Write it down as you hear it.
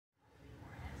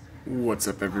What's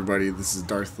up, everybody? This is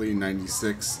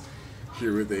Darthly96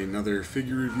 here with another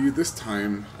figure review. This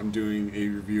time I'm doing a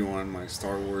review on my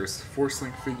Star Wars Force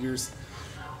Link figures.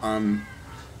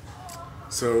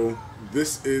 So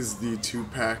this is the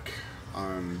 2-pack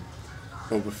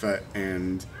Boba Fett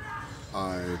and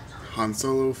Han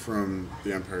Solo from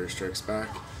The Empire Strikes Back.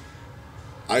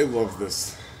 I love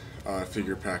this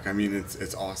figure pack. I mean,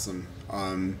 it's awesome.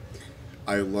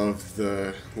 I love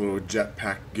the little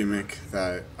jetpack gimmick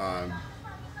that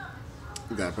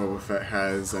that Boba Fett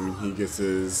has. I mean, he gets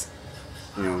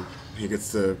he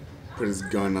gets to put his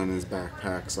gun on his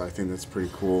backpack, so I think that's pretty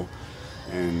cool.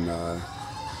 And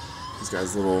he's got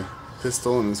his little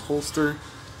pistol in his holster.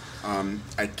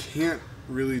 I can't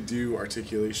really do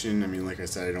articulation. I mean, like I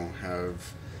said, I don't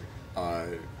have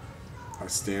a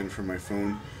stand for my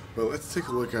phone. But let's take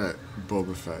a look at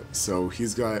Boba Fett. So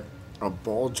he's got a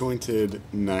ball-jointed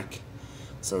neck,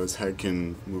 so his head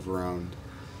can move around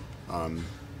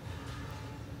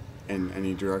in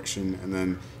any direction, and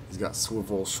then he's got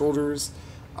swivel shoulders,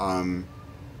 no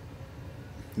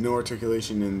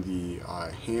articulation in the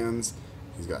hands.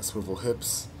 He's got swivel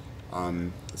hips, a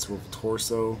swivel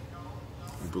torso,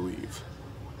 I believe.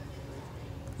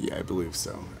 Yeah, I believe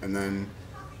so. And then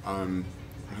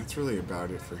that's really about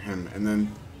it for him. And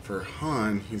then for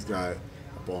Han, he's got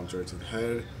a ball-jointed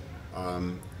head,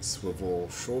 swivel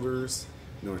shoulders,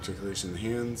 no articulation in the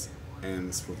hands,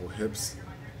 and swivel hips,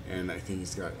 and I think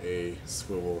he's got a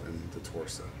swivel in the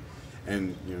torso.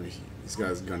 And he's got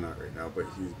his gun out right now, but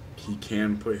he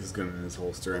can put his gun in his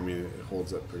holster. I mean, it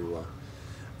holds up pretty well.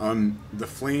 The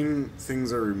flame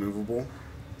things are removable,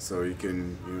 so you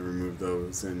can remove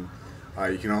those, and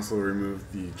you can also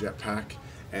remove the jetpack.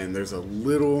 And there's a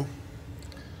little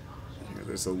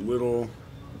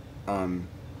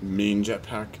main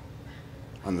jetpack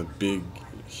on the big,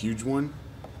 huge one,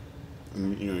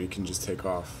 and you can just take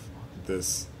off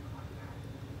this.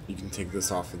 You can take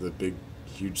this off of the big,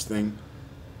 huge thing,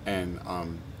 and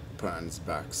put it on its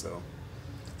back. So,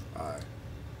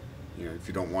 if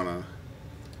you don't want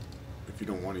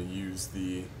to use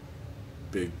the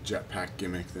big jetpack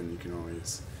gimmick, then you can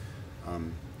always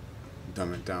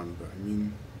dumb it down. But I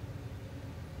mean,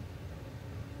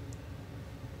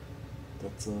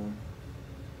 that's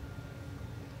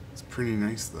it's pretty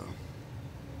nice, though.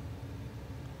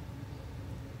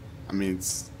 I mean,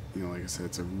 it's like I said,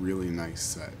 it's a really nice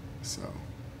set, so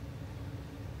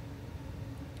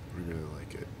I really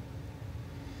like it.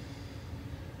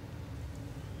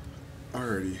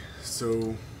 Alrighty,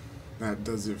 so that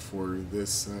does it for this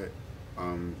set.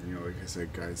 Like I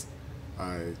said, guys,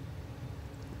 like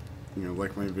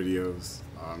my videos,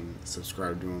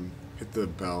 subscribe to them, hit the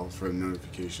bell for the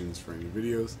notifications for any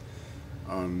videos.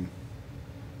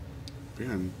 But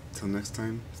yeah, until next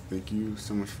time, thank you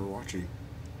so much for watching.